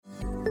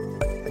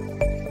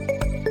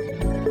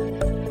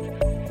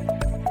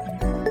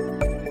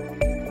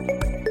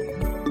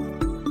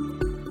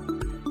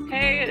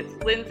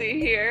Lindsay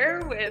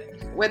here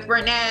with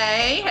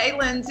Renee. Hey,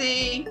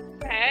 Lindsay.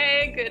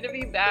 Hey, good to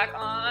be back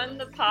on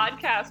the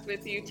podcast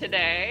with you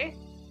today.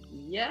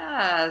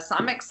 Yes,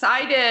 I'm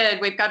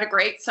excited. We've got a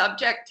great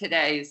subject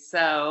today.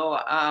 So,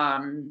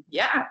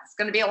 it's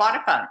going to be a lot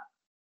of fun.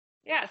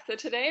 Yeah, so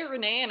today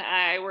Renee and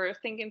I were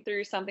thinking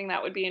through something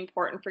that would be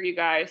important for you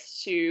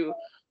guys to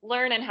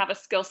learn and have a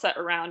skill set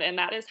around, and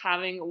that is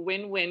having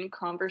win-win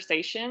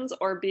conversations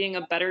or being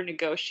a better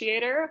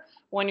negotiator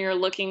when you're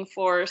looking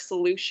for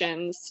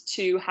solutions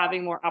to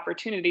having more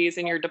opportunities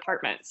in your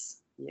departments.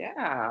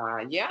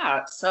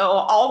 Yeah. So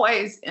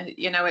always,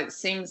 it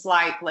seems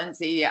like,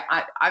 Lindsay,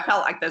 I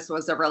felt like this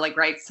was a really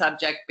great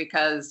subject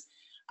because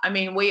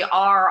we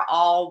are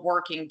all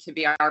working to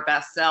be our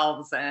best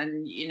selves.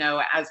 And,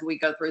 as we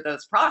go through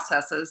those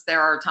processes, there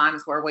are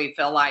times where we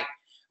feel like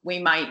we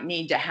might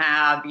need to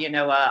have,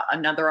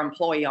 another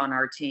employee on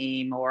our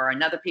team or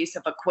another piece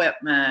of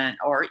equipment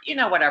or,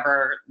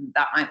 whatever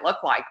that might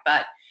look like.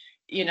 But,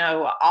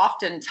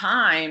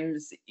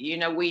 oftentimes,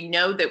 we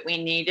know that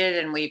we need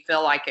it and we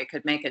feel like it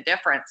could make a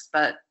difference.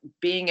 But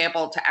being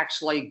able to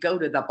actually go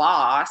to the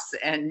boss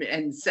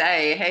and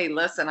say, hey,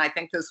 listen, I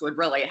think this would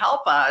really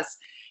help us.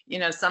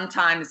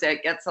 Sometimes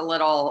it gets a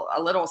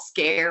little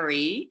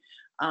scary,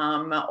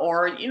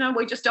 or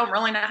we just don't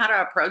really know how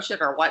to approach it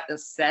or what to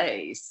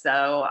say.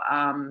 So,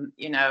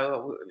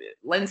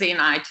 Lindsay and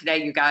I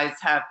today, you guys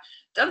have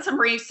done some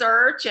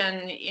research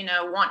and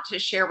want to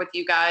share with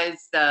you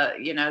guys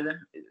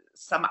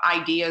some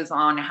ideas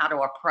on how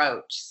to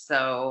approach.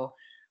 So,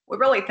 we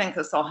really think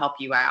this will help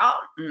you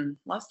out.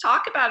 Let's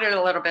talk about it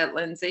a little bit,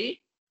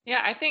 Lindsay.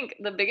 Yeah, I think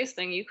the biggest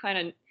thing, you kind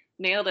of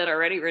nailed it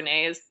already,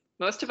 Renee, is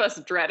most of us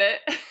dread it.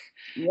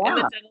 Yeah. In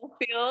the dental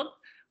field.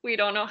 We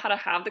don't know how to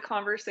have the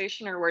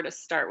conversation or where to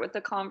start with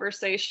the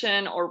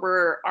conversation, or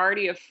we're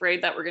already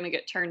afraid that we're going to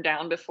get turned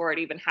down before it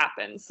even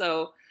happens.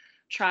 So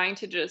trying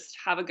to just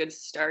have a good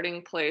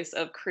starting place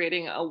of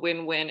creating a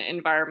win-win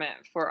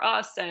environment for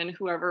us and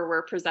whoever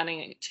we're presenting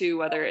it to,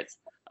 whether it's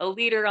a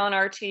leader on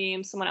our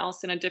team, someone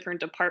else in a different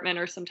department,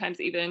 or sometimes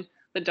even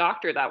the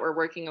doctor that we're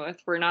working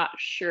with, we're not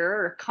sure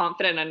or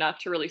confident enough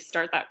to really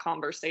start that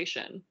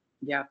conversation.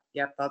 Yep,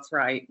 that's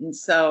right. And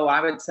so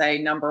I would say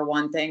number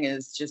one thing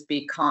is just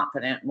be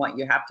confident in what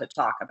you have to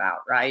talk about,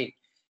 right?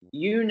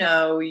 You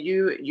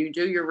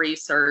do your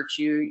research,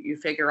 you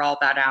figure all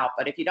that out,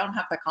 but if you don't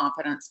have the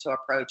confidence to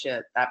approach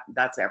it,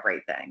 that's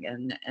everything.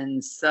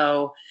 And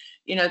so,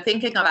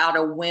 thinking about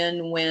a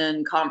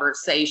win-win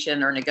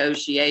conversation or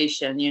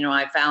negotiation,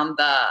 I found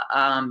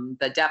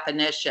the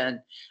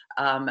definition.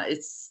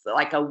 It's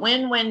like a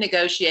win-win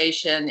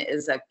negotiation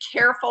is a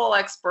careful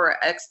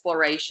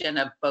exploration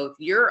of both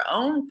your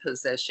own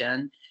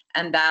position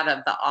and that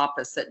of the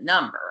opposite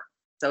number.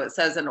 So it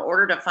says, in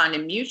order to find a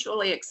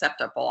mutually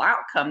acceptable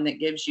outcome that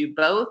gives you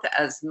both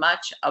as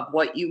much of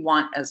what you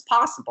want as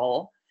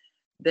possible,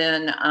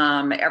 then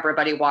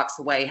everybody walks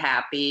away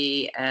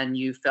happy and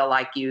you feel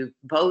like you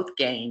both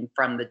gain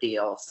from the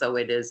deal. So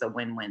it is a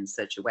win-win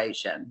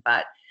situation.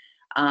 But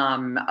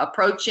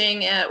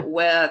approaching it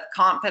with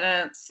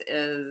confidence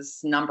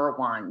is number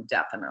one,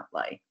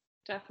 definitely.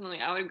 Definitely,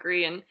 I would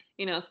agree. And,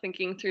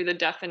 thinking through the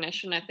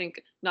definition, I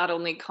think not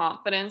only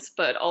confidence,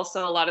 but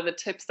also a lot of the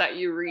tips that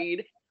you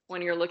read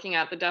when you're looking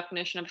at the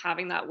definition of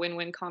having that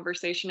win-win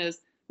conversation is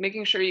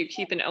making sure you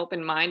keep an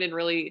open mind and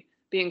really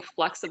being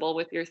flexible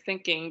with your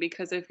thinking.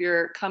 Because if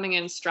you're coming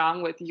in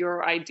strong with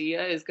your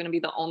idea is going to be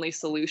the only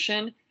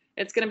solution,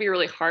 it's going to be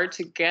really hard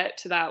to get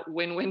to that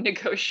win-win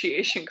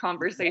negotiation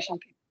conversation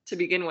to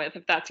begin with,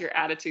 if that's your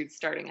attitude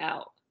starting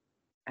out.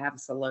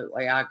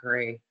 Absolutely. I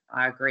agree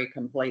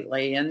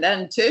completely. And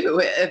then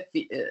too,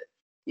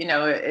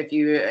 if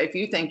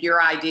you think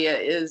your idea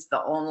is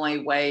the only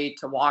way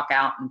to walk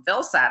out and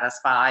feel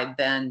satisfied,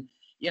 then,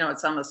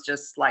 it's almost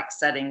just like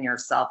setting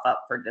yourself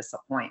up for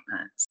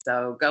disappointment.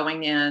 So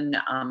going in,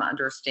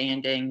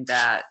 understanding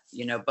that,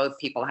 both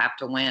people have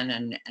to win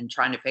and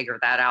trying to figure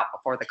that out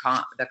before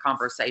the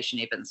conversation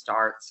even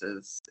starts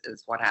is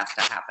what has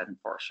to happen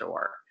for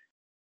sure.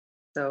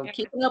 So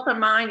keep an open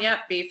mind,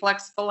 be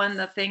flexible in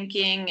the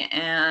thinking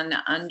and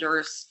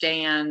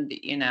understand,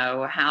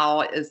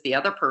 how is the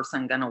other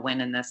person going to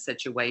win in this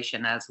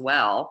situation as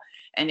well.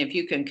 And if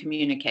you can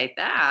communicate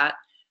that,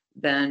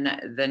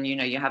 then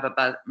you have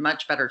a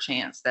much better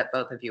chance that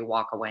both of you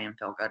walk away and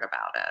feel good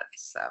about it.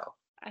 So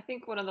I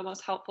think one of the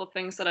most helpful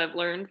things that I've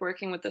learned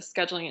working with the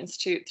Scheduling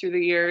Institute through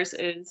the years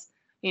is,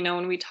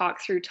 when we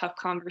talk through tough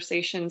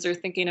conversations or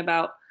thinking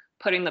about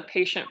putting the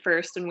patient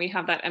first and we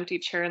have that empty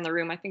chair in the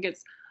room, I think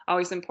it's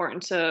always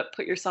important to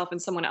put yourself in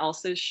someone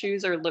else's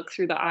shoes or look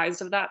through the eyes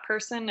of that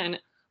person. And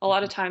a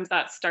lot of times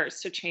that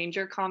starts to change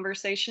your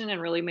conversation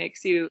and really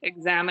makes you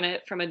examine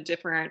it from a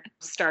different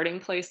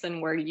starting place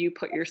than where you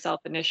put yourself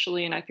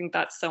initially. And I think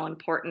that's so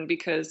important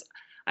because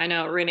I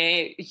know,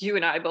 Renee, you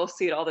and I both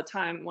see it all the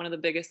time. One of the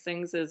biggest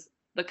things is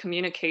the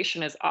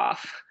communication is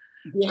off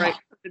right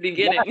from the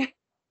beginning.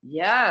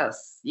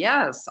 Yes,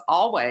 yes,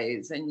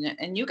 always.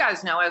 And you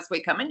guys know, as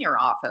we come in your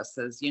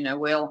offices,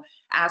 we'll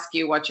ask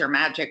you what your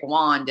magic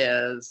wand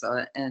is,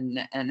 and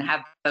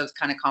have those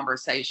kind of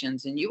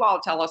conversations. And you all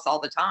tell us all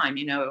the time,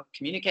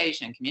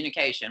 communication,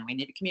 communication. We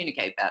need to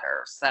communicate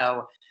better.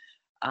 So,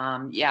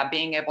 yeah,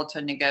 being able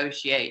to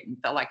negotiate and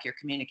feel like you're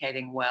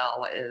communicating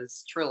well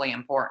is truly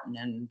important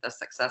in the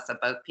success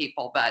of both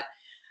people. But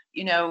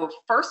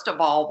first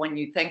of all, when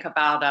you think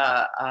about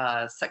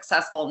a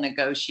successful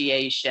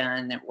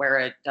negotiation where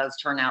it does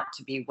turn out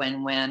to be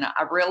win-win,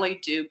 I really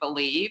do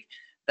believe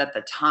that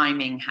the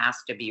timing has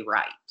to be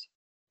right.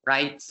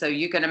 Right. So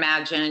you can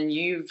imagine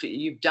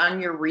you've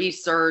done your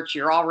research,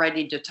 you're all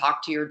ready to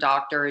talk to your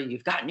doctor,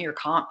 you've gotten your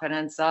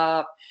confidence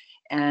up,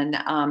 and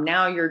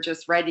now you're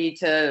just ready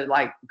to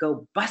like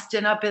go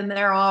busting up in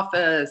their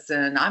office,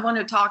 and I want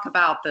to talk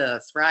about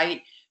this,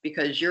 right?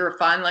 Because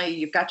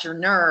you've got your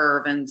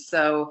nerve. And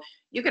so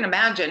you can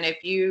imagine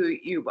if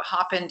you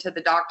hop into the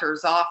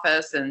doctor's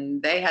office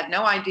and they had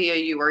no idea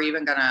you were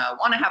even going to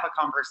want to have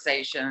a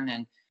conversation,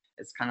 and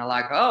it's kind of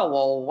like, oh,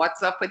 well,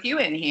 what's up with you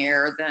in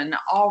here? Then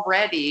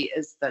already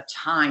is the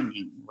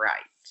timing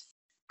right?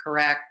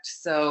 Correct.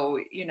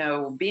 So,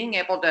 being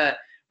able to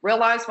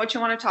realize what you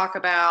want to talk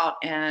about.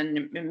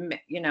 And,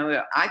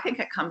 I think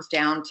it comes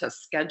down to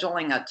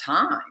scheduling a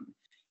time.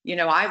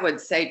 I would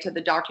say to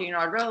the doctor,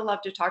 I'd really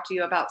love to talk to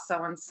you about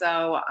so and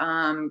so.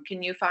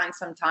 Can you find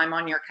some time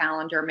on your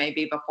calendar,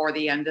 maybe before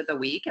the end of the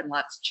week, and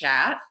let's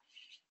chat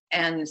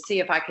and see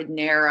if I could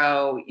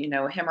narrow,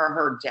 him or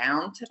her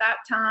down to that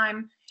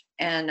time.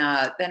 And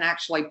then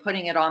actually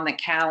putting it on the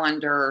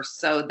calendar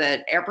so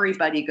that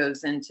everybody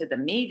goes into the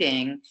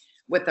meeting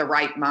with the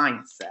right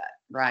mindset,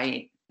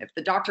 right? If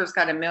the doctor's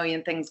got a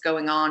million things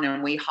going on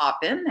and we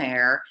hop in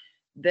there,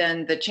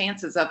 then the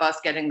chances of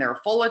us getting their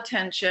full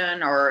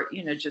attention, or,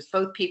 just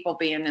both people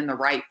being in the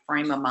right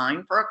frame of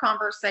mind for a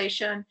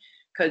conversation,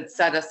 could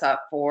set us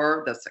up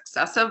for the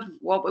success of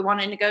what we want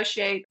to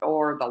negotiate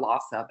or the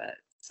loss of it.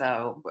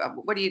 So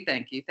what do you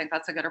think? You think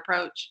that's a good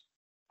approach?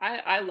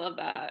 I love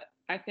that.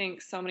 I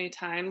think so many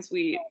times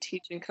we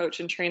teach and coach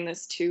and train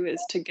this too, is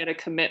to get a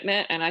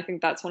commitment. And I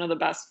think that's one of the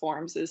best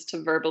forms, is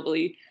to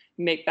verbally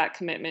make that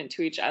commitment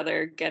to each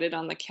other, get it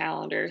on the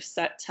calendar,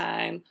 set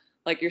time.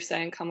 Like you're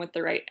saying, come with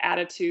the right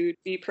attitude,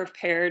 be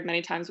prepared.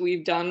 Many times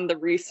we've done the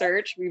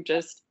research, we've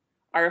just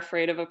are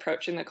afraid of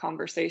approaching the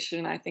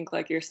conversation. I think,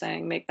 like you're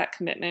saying, make that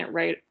commitment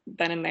right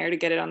then and there to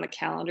get it on the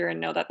calendar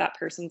and know that that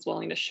person's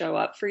willing to show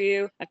up for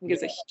you. I think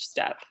is a huge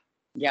step.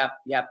 Yep,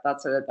 yep.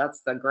 That's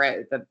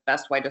the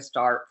best way to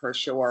start for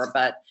sure.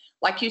 But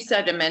like you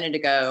said a minute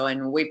ago,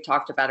 and we've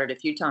talked about it a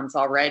few times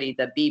already,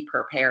 the be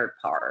prepared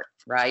part,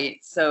 right?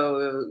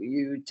 So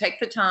you take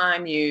the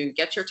time, you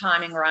get your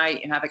timing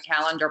right, you have a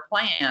calendar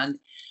planned,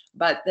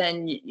 but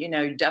then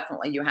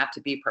definitely you have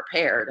to be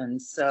prepared.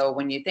 And so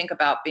when you think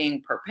about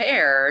being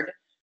prepared,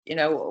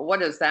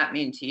 what does that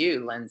mean to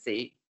you,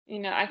 Lindsay?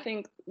 I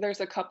think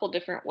there's a couple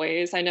different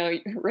ways. I know,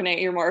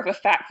 Renee, you're more of a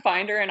fact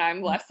finder and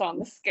I'm less on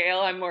the scale.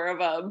 I'm more of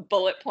a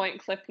bullet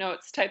point cliff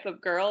notes type of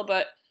girl,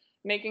 but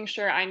making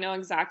sure I know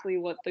exactly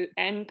what the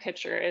end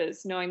picture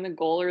is, knowing the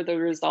goal or the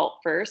result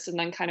first, and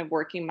then kind of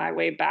working my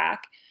way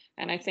back.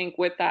 And I think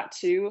with that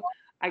too,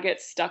 I get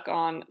stuck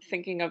on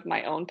thinking of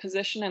my own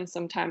position and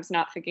sometimes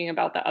not thinking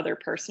about the other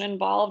person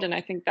involved. And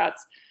I think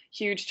that's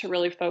huge to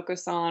really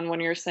focus on when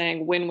you're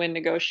saying win-win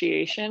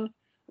negotiation,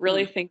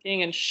 really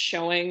thinking and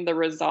showing the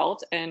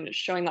result and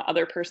showing the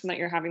other person that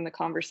you're having the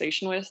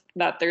conversation with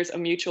that there's a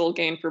mutual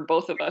gain for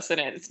both of us in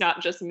it. It's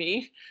not just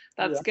me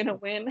that's Yeah. going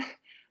to win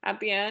at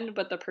the end,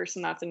 but the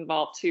person that's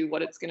involved too,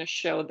 what it's going to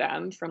show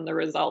them from the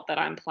result that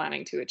I'm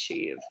planning to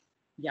achieve.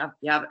 Yep,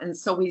 yep. And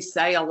so we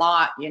say a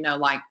lot,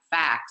 like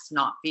facts,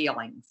 not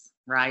feelings,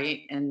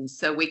 right? And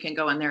so we can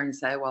go in there and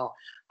say, well,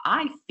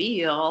 I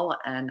feel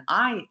and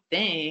I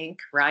think,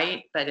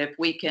 right? But if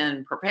we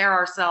can prepare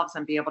ourselves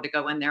and be able to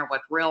go in there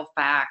with real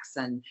facts,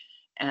 and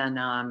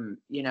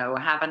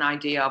have an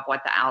idea of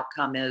what the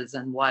outcome is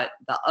and what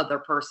the other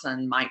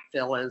person might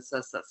feel is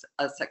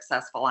a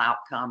successful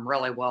outcome,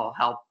 really will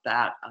help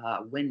that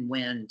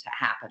win-win to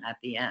happen at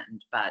the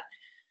end. But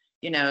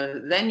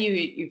then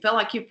you feel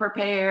like you've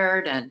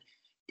prepared, and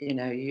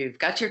you've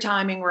got your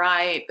timing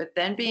right, but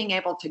then being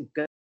able to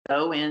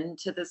go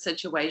into the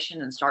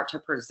situation and start to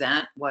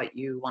present what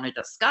you want to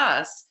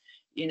discuss,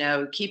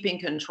 keeping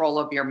control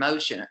of your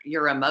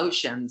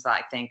emotions,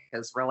 I think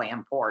is really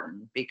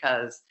important.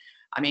 Because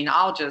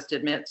I'll just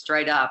admit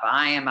straight up,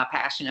 I am a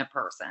passionate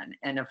person,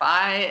 and if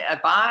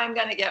I'm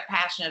going to get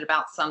passionate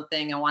about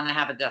something and want to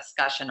have a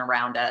discussion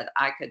around it,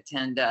 I could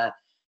tend to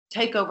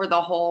take over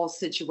the whole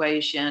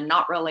situation,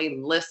 not really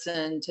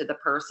listen to the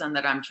person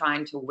that I'm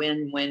trying to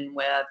win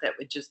with. It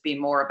would just be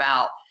more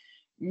about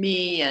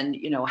me and,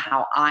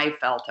 how I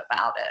felt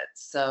about it.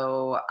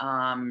 So,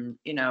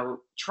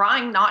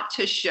 trying not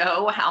to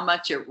show how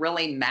much it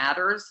really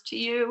matters to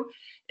you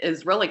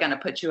is really going to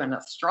put you in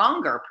a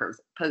stronger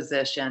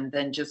position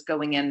than just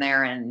going in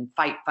there and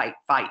fight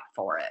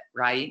for it,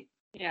 right?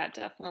 Yeah,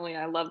 definitely.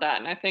 I love that.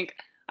 And I think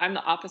I'm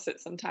the opposite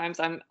sometimes.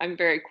 I'm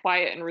very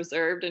quiet and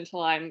reserved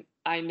until I'm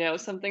I know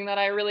something that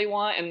I really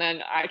want, and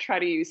then I try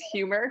to use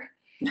humor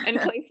in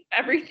place of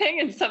everything,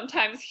 and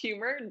sometimes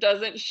humor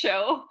doesn't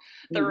show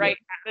the Yeah. right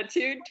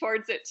attitude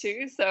towards it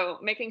too. So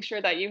making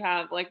sure that you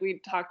have, like we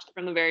talked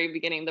from the very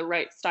beginning, the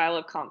right style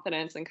of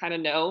confidence and kind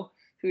of know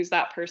who's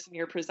that person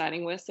you're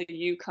presenting with, so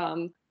you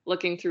come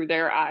looking through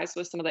their eyes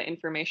with some of the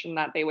information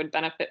that they would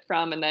benefit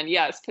from, and then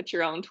yes, put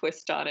your own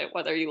twist on it,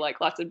 whether you like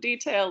lots of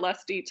detail,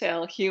 less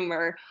detail,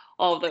 humor,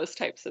 all of those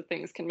types of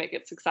things can make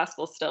it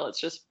successful still.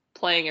 It's just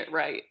playing it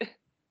right.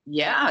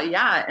 Yeah,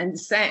 yeah. And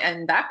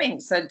that being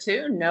said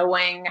too,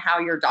 knowing how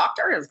your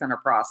doctor is going to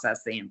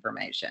process the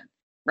information,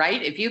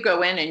 right? If you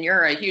go in and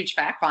you're a huge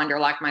fact finder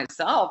like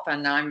myself,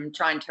 and I'm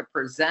trying to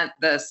present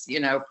this,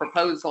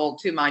 proposal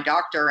to my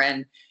doctor,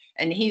 and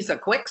he's a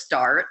quick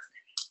start,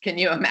 can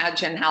you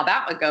imagine how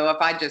that would go if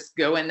I just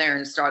go in there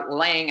and start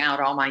laying out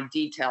all my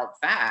detailed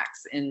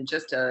facts in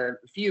just a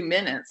few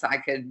minutes? I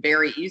could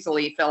very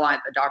easily feel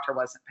like the doctor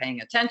wasn't paying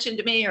attention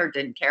to me or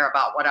didn't care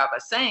about what I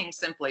was saying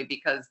simply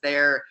because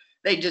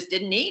they just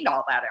didn't need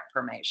all that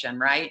information,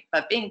 right?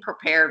 But being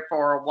prepared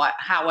for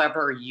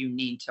however you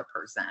need to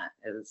present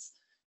is,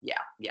 yeah,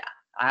 yeah,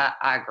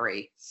 I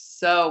agree.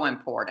 So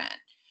important.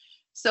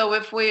 So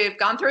if we've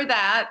gone through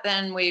that,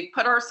 then we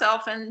put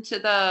ourselves into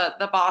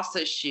the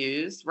boss's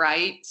shoes,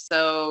 right?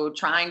 So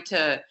trying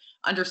to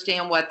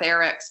understand what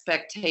their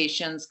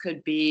expectations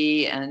could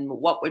be and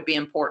what would be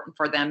important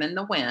for them in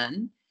the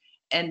win.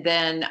 And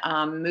then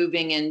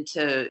moving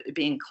into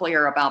being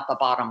clear about the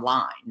bottom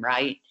line,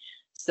 right?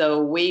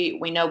 So we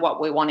know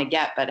what we want to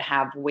get, but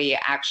have we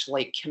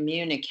actually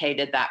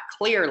communicated that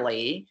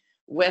clearly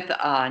with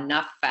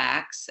enough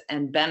facts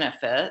and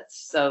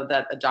benefits so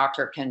that the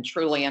doctor can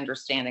truly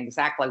understand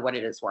exactly what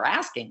it is we're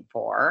asking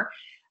for,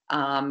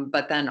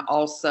 but then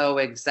also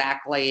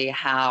exactly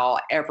how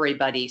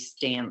everybody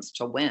stands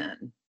to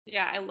win.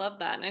 Yeah, I love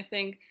that. And I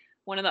think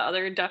one of the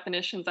other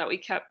definitions that we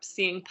kept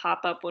seeing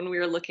pop up when we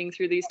were looking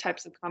through these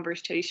types of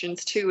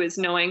conversations too is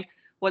knowing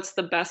what's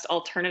the best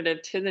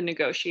alternative to the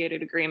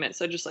negotiated agreement.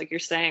 So just like you're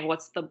saying,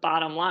 what's the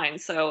bottom line?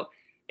 So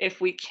if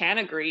we can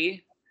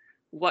agree,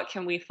 what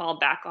can we fall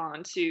back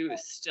on to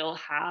still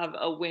have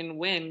a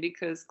win-win?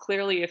 Because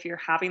clearly, if you're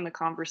having the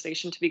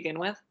conversation to begin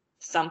with,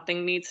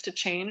 something needs to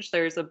change.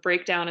 There's a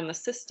breakdown in the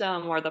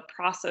system or the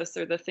process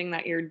or the thing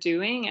that you're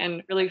doing,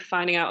 and really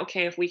finding out,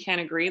 okay, if we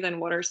can't agree, then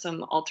what are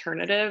some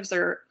alternatives,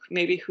 or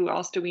maybe who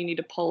else do we need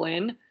to pull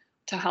in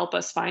to help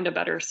us find a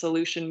better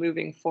solution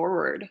moving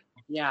forward?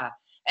 Yeah.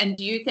 And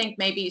do you think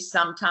maybe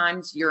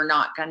sometimes you're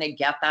not going to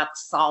get that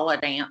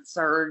solid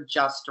answer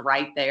just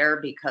right there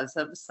because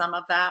of some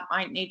of that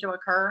might need to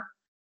occur?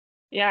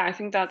 Yeah, I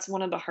think that's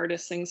one of the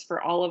hardest things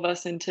for all of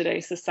us in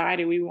today's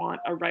society. We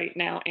want a right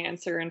now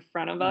answer in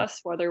front of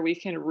us, whether we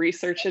can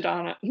research it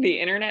on the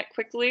internet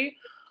quickly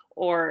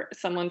or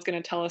someone's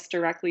going to tell us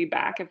directly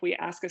back if we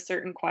ask a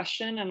certain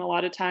question. And a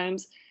lot of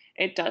times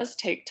it does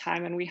take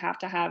time, and we have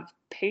to have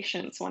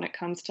patience when it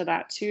comes to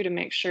that too, to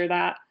make sure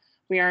that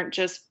we aren't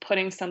just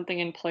putting something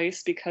in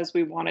place because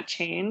we want to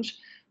change,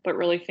 but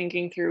really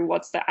thinking through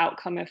what's the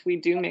outcome if we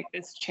do make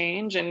this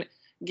change, and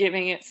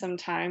giving it some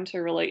time to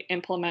really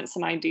implement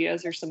some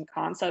ideas or some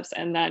concepts,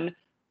 and then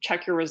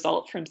check your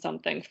result from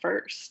something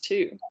first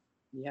too.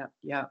 Yep,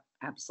 yep,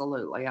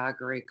 absolutely. I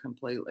agree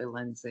completely,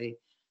 Lindsay.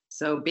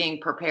 So being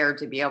prepared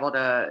to be able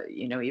to,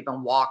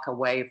 even walk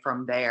away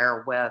from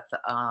there with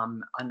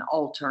an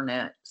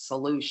alternate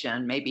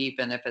solution, maybe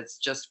even if it's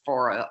just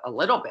for a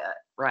little bit,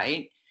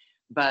 right?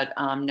 But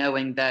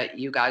knowing that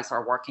you guys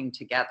are working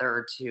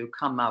together to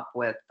come up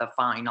with the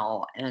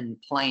final end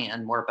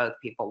plan where both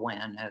people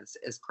win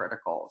is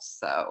critical.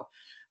 So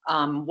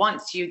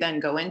once you then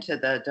go into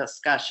the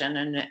discussion,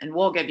 and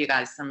we'll give you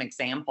guys some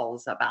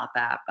examples about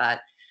that, but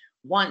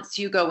once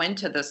you go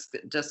into this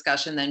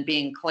discussion, then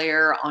being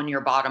clear on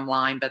your bottom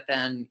line, but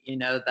then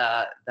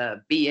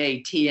the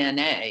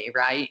BATNA,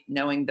 right?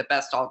 Knowing the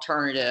best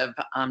alternative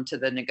to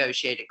the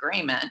negotiated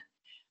agreement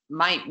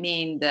might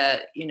mean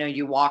that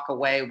you walk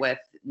away with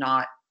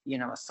not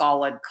a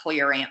solid,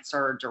 clear answer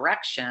or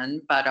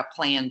direction, but a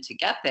plan to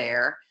get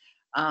there.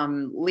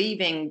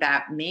 Leaving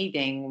that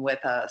meeting with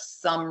a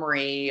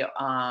summary,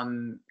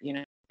 and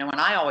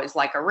I always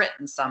like a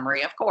written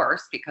summary, of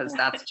course, because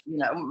that's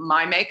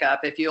my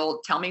makeup. If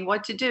you'll tell me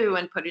what to do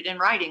and put it in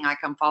writing, I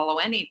can follow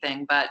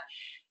anything. But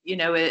in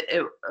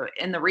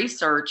the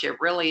research, it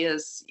really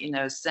is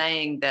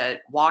saying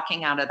that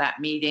walking out of that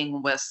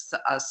meeting with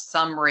a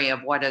summary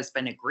of what has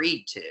been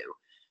agreed to.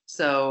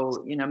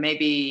 So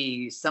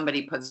maybe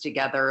somebody puts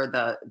together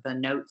the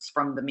notes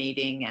from the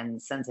meeting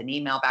and sends an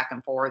email back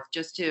and forth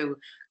just to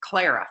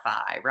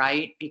clarify,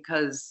 right?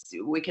 Because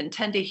we can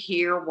tend to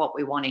hear what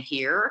we want to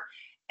hear,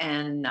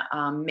 and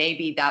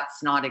maybe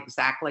that's not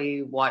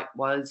exactly what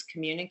was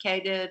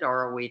communicated,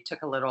 or we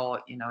took a little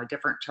a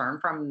different turn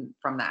from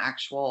the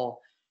actual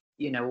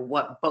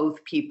what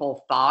both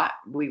people thought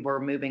we were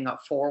moving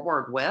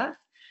forward with.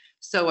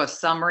 So a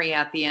summary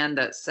at the end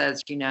that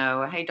says,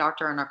 hey,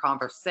 doctor, in our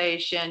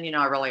conversation,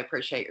 I really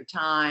appreciate your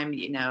time.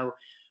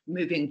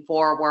 moving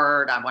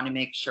forward, I want to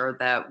make sure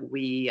that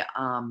we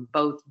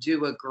both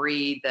do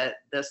agree that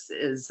this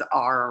is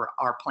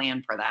our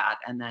plan for that,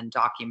 and then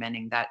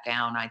documenting that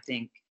down, I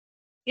think,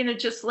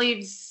 just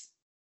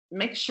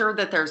make sure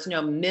that there's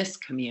no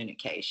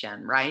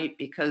miscommunication, right?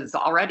 Because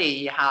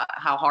already,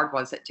 how hard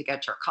was it to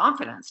get your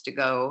confidence to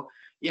go,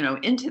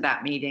 into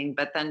that meeting,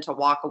 but then to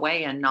walk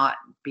away and not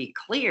be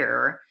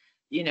clear,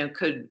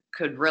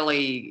 could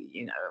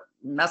really,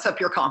 mess up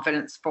your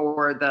confidence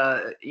for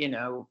the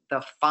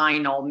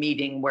final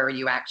meeting where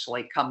you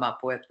actually come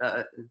up with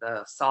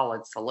the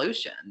solid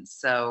solution.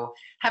 So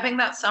having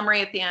that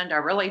summary at the end, I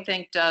really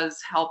think does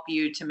help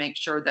you to make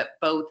sure that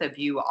both of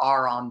you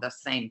are on the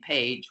same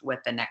page with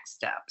the next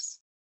steps.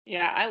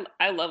 Yeah,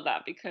 I love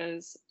that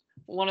because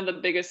one of the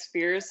biggest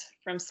fears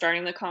from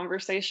starting the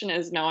conversation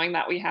is knowing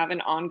that we have an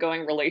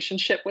ongoing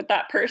relationship with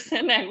that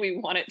person and we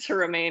want it to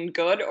remain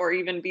good or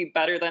even be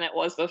better than it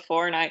was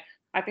before. And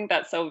I think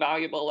that's so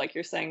valuable. Like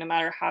you're saying, no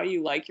matter how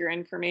you like your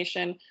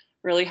information,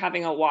 really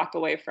having a walk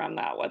away from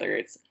that, whether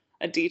it's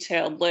a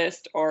detailed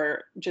list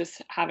or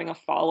just having a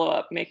follow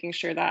up, making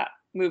sure that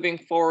moving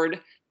forward,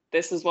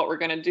 this is what we're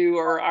going to do,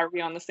 or are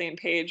we on the same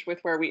page with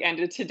where we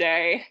ended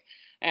today?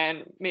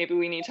 And maybe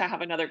we need to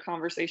have another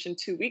conversation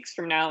 2 weeks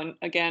from now and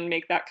again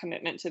make that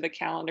commitment to the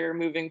calendar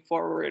moving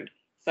forward.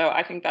 So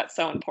I think that's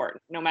so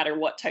important. No matter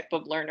what type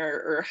of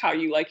learner or how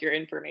you like your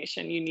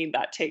information, you need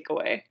that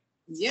takeaway.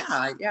 Yeah,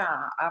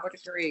 I would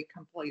agree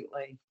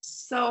completely.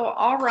 So,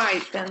 all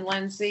right then,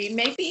 Lindsay,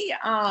 maybe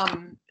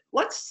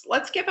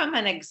let's give them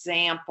an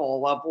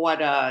example of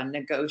what a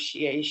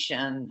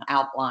negotiation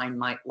outline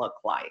might look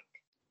like.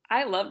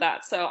 I love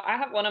that. So I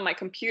have one on my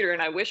computer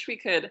and I wish we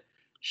could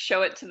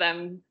show it to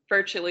them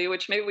virtually,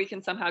 which maybe we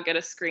can somehow get a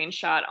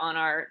screenshot on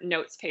our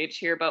notes page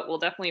here, but we'll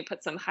definitely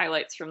put some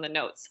highlights from the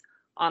notes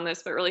on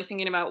this, but really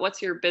thinking about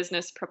what's your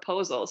business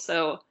proposal.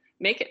 So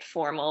make it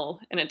formal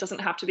and it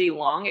doesn't have to be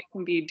long, it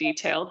can be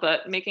detailed,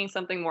 but making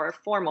something more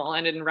formal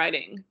and in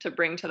writing to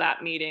bring to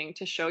that meeting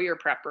to show your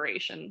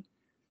preparation.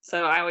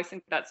 So I always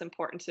think that's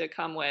important to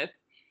come with,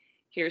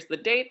 here's the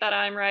date that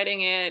I'm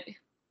writing it.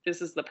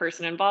 This is the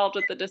person involved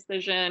with the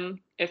decision.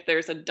 If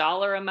there's a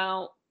dollar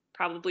amount,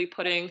 probably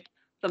putting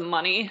the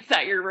money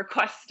that you're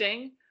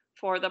requesting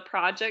for the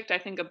project. I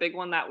think a big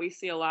one that we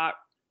see a lot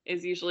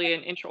is usually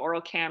an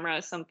intraoral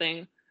camera,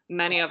 something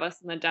many of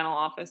us in the dental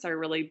office are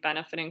really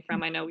benefiting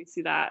from. I know we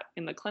see that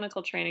in the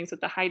clinical trainings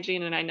with the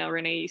hygiene, and I know,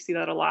 Renee, you see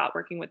that a lot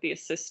working with the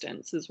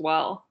assistants as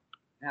well.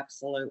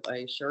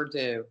 Absolutely, sure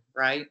do,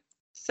 right?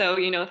 So,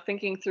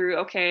 thinking through,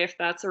 okay, if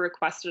that's a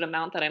requested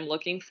amount that I'm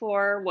looking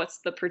for, what's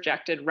the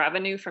projected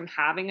revenue from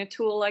having a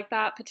tool like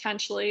that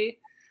potentially?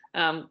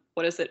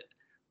 What is it?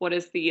 What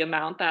is the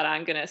amount that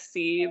I'm going to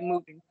see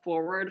moving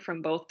forward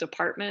from both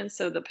departments?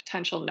 So the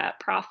potential net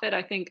profit.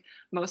 I think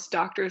most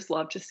doctors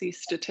love to see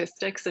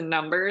statistics and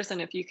numbers.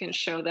 And if you can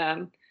show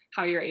them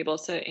how you're able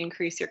to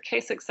increase your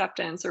case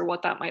acceptance or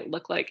what that might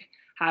look like,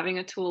 having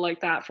a tool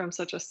like that from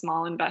such a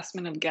small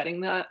investment of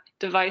getting the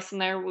device in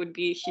there would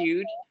be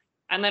huge.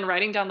 And then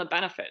writing down the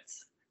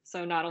benefits.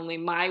 So not only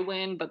my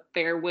win, but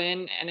their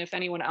win. And if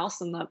anyone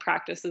else in the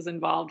practice is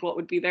involved, what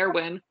would be their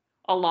win?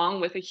 Along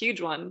with a huge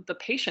one, the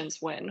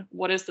patient's win.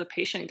 What is the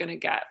patient going to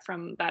get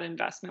from that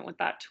investment with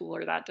that tool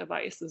or that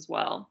device as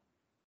well?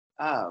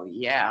 Oh,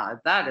 yeah,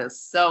 that is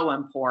so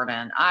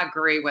important. I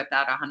agree with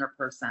that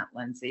 100%,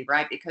 Lindsay,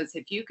 right? Because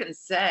if you can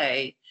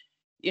say,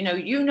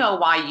 you know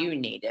why you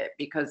need it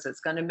because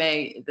it's going to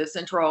make this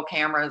intraoral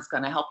camera is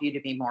going to help you to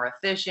be more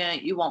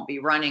efficient. You won't be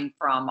running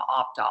from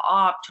op to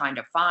op trying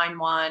to find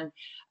one.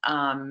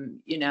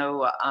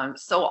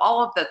 So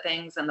all of the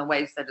things and the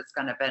ways that it's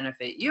going to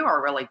benefit you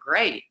are really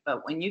great.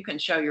 But when you can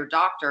show your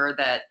doctor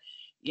that,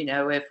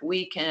 if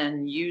we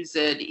can use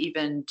it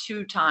even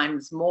 2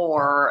 times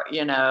more,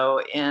 in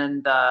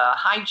the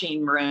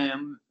hygiene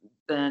room,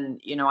 then,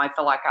 I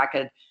feel like I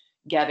could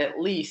get at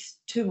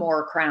least 2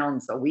 more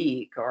crowns a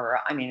week, or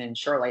I mean, and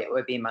surely it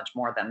would be much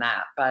more than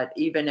that. But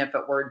even if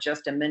it were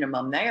just a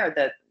minimum there,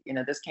 that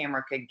this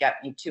camera could get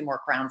me 2 more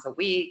crowns a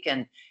week,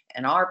 and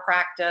in our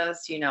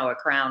practice, a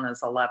crown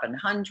is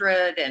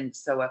 1,100, and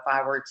so if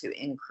I were to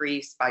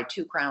increase by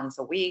 2 crowns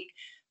a week,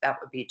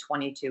 that would be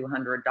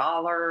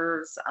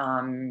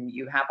 $2,200.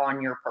 You have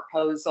on your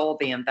proposal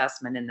the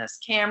investment in this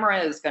camera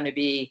is going to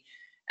be.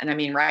 And I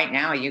mean, right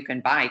now you can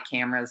buy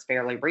cameras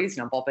fairly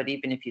reasonable, but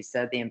even if you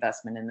said the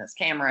investment in this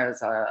camera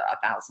is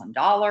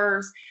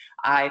 $1,000,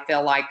 I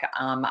feel like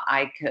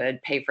I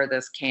could pay for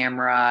this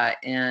camera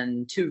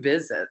in 2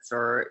 visits,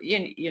 or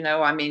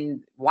I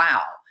mean,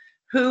 wow,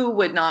 who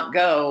would not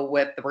go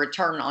with the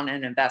return on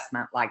an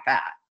investment like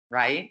that,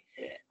 right?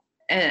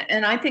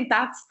 And I think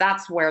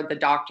that's where the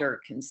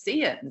doctor can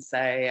see it and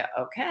say,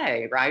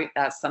 okay, right,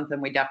 that's something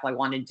we definitely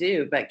want to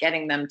do. But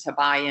getting them to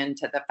buy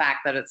into the fact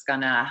that it's going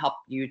to help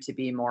you to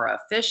be more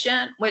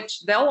efficient,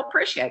 which they'll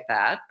appreciate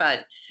that.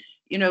 But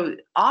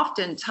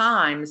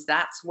oftentimes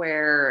that's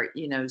where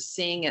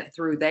seeing it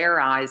through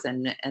their eyes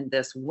and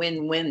this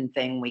win-win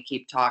thing we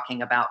keep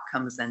talking about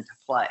comes into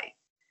play.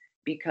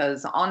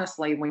 Because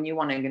honestly, when you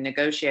want to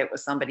negotiate with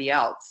somebody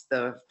else,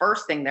 the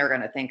first thing they're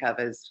going to think of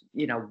is,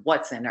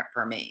 what's in it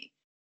for me.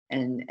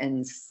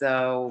 And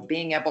so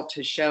being able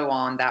to show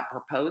on that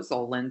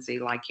proposal, Lindsay,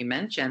 like you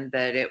mentioned,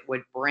 that it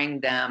would bring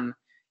them,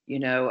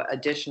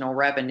 additional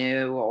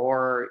revenue,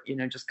 or,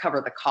 just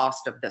cover the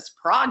cost of this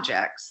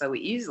project so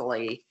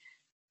easily,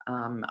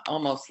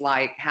 almost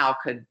like how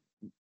could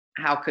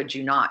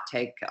you not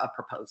take a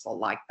proposal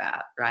like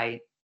that, right?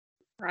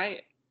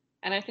 Right.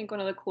 And I think one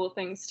of the cool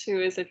things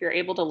too is if you're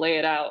able to lay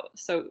it out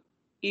so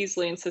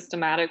easily and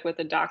systematic with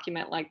a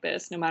document like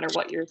this, no matter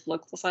what yours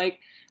looks like,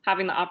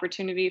 having the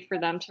opportunity for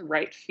them to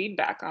write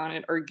feedback on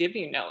it or give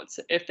you notes.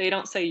 If they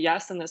don't say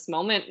yes in this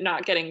moment,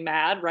 not getting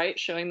mad, right?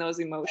 Showing those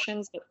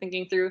emotions, but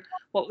thinking through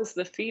what was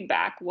the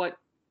feedback? What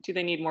do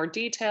they need more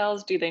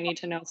details? Do they need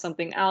to know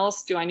something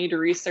else? Do I need to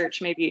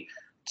research maybe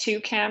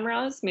 2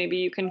 cameras? Maybe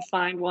you can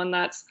find one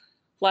that's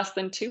less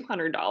than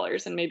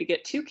 $200 and maybe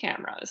get 2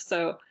 cameras.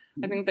 So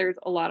I think there's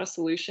a lot of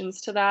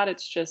solutions to that.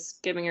 It's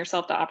just giving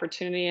yourself the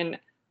opportunity and,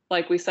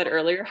 like we said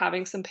earlier,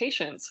 having some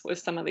patience with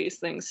some of these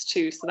things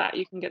too, so that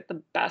you can get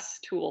the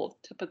best tool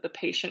to put the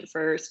patient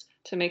first,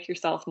 to make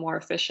yourself more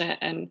efficient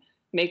and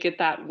make it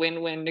that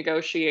win-win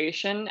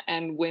negotiation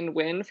and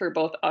win-win for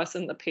both us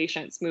and the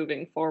patients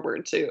moving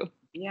forward too.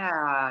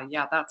 Yeah,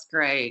 that's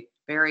great.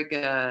 Very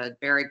good.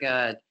 Very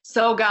good.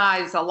 So,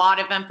 guys, a lot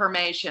of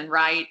information,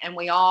 right? And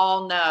we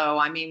all know,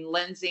 I mean,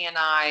 Lindsay and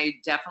I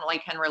definitely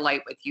can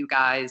relate with you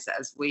guys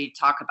as we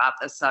talk about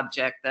this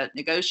subject, that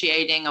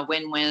negotiating a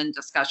win-win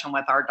discussion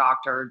with our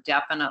doctor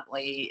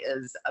definitely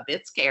is a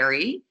bit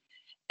scary.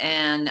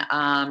 And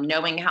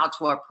knowing how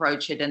to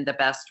approach it in the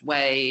best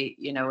way,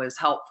 is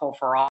helpful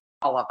for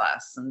all of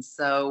us. And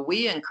so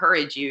we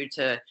encourage you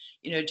to,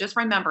 just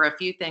remember a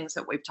few things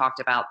that we've talked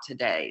about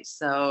today.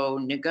 So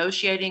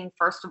negotiating,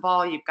 first of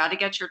all, you've got to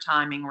get your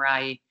timing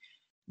right.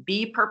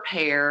 Be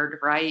prepared,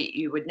 right?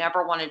 You would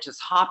never want to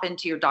just hop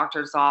into your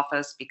doctor's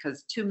office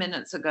because 2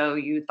 minutes ago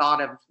you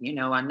thought of,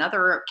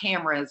 another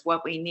camera is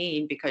what we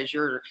need because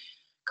you're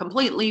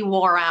completely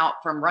wore out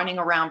from running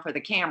around for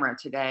the camera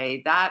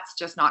today. That's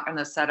just not going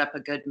to set up a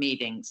good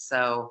meeting.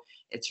 So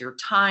it's your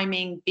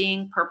timing,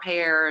 being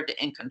prepared,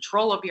 in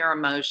control of your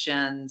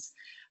emotions.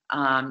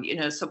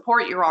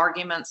 Support your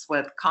arguments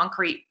with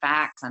concrete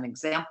facts and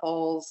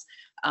examples.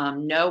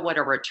 Know what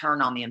a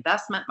return on the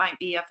investment might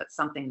be if it's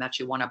something that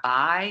you want to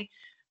buy.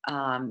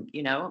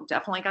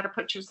 Definitely got to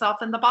put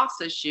yourself in the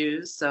boss's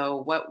shoes.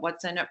 So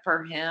what's in it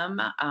for him?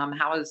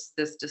 How is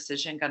this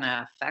decision going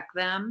to affect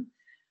them?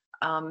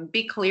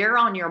 Be clear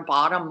on your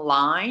bottom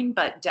line,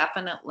 but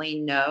definitely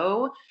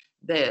know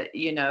that,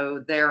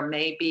 there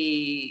may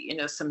be,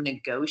 some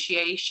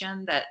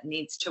negotiation that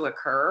needs to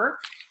occur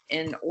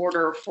in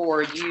order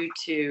for you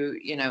to,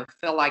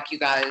 feel like you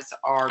guys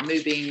are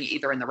moving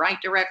either in the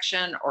right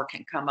direction or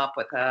can come up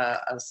with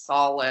a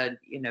solid,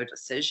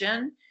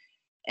 decision.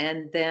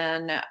 And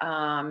then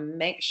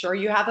make sure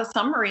you have a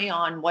summary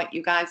on what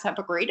you guys have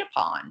agreed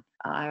upon.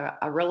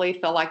 I really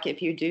feel like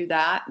if you do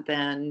that,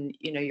 then,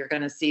 you're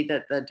going to see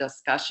that the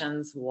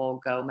discussions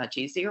will go much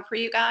easier for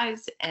you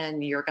guys.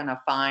 And you're going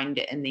to find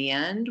in the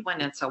end,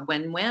 when it's a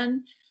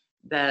win-win,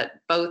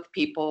 that both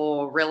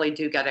people really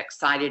do get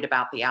excited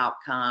about the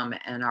outcome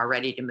and are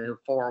ready to move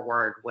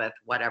forward with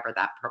whatever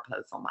that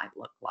proposal might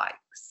look like.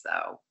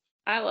 So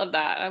I love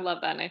that.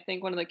 And I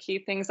think one of the key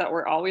things that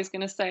we're always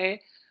going to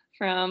say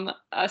from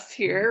us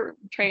here,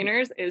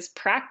 trainers, is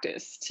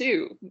practice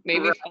too.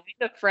 Maybe find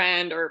a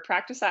friend or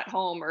practice at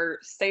home or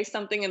say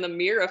something in the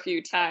mirror a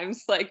few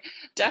times. Like,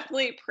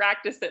 definitely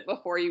practice it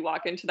before you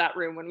walk into that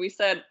room. When we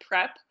said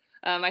prep,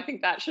 I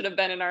think that should have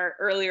been in our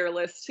earlier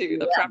list too.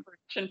 The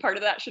preparation part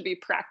of that should be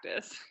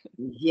practice.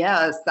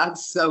 Yes,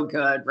 that's so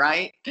good,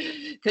 right?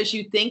 Because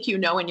you think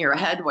in your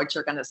head what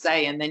you're going to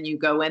say, and then you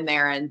go in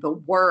there and the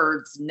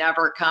words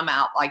never come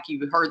out like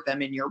you heard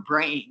them in your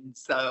brain.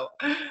 So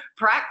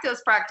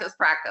practice,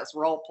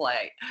 role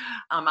play.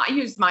 I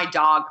used my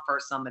dog for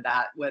some of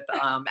that with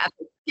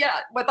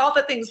with all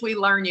the things we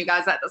learn, you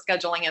guys, at the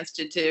Scheduling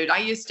Institute. I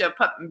used to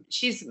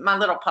my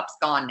little pup's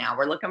gone now.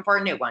 We're looking for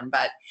a new one,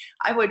 but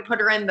I would put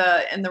her in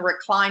the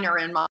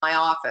recliner in my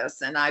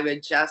office, and I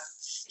would just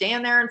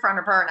stand there in front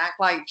of her and act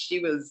like she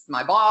was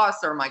my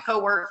boss or my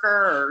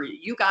coworker or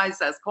you guys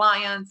as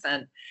clients.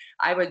 And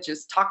I would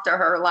just talk to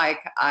her like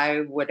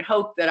I would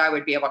hope that I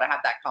would be able to have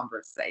that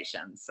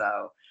conversation.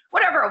 So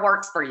whatever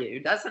works for you.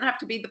 Doesn't have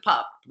to be the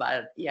pup,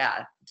 but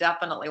yeah,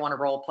 definitely want to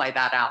role play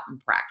that out and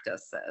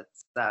practice it.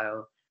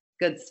 So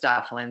good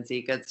stuff,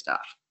 Lindsay. Good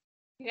stuff.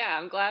 Yeah,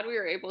 I'm glad we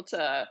were able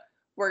to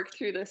work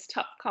through this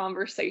tough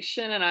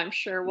conversation, and I'm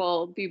sure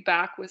we'll be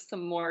back with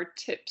some more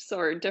tips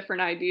or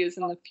different ideas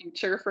in the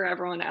future for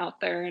everyone out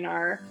there in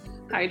our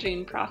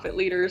hygiene profit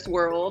leaders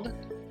world.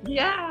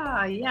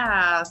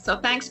 Yeah. So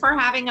thanks for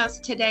having us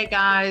today,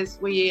 guys.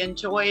 We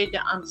enjoyed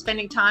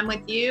spending time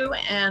with you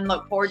and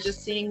look forward to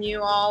seeing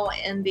you all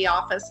in the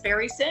office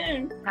very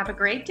soon. Have a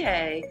great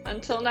day.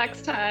 Until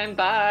next time,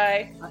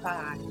 bye.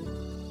 Bye-bye.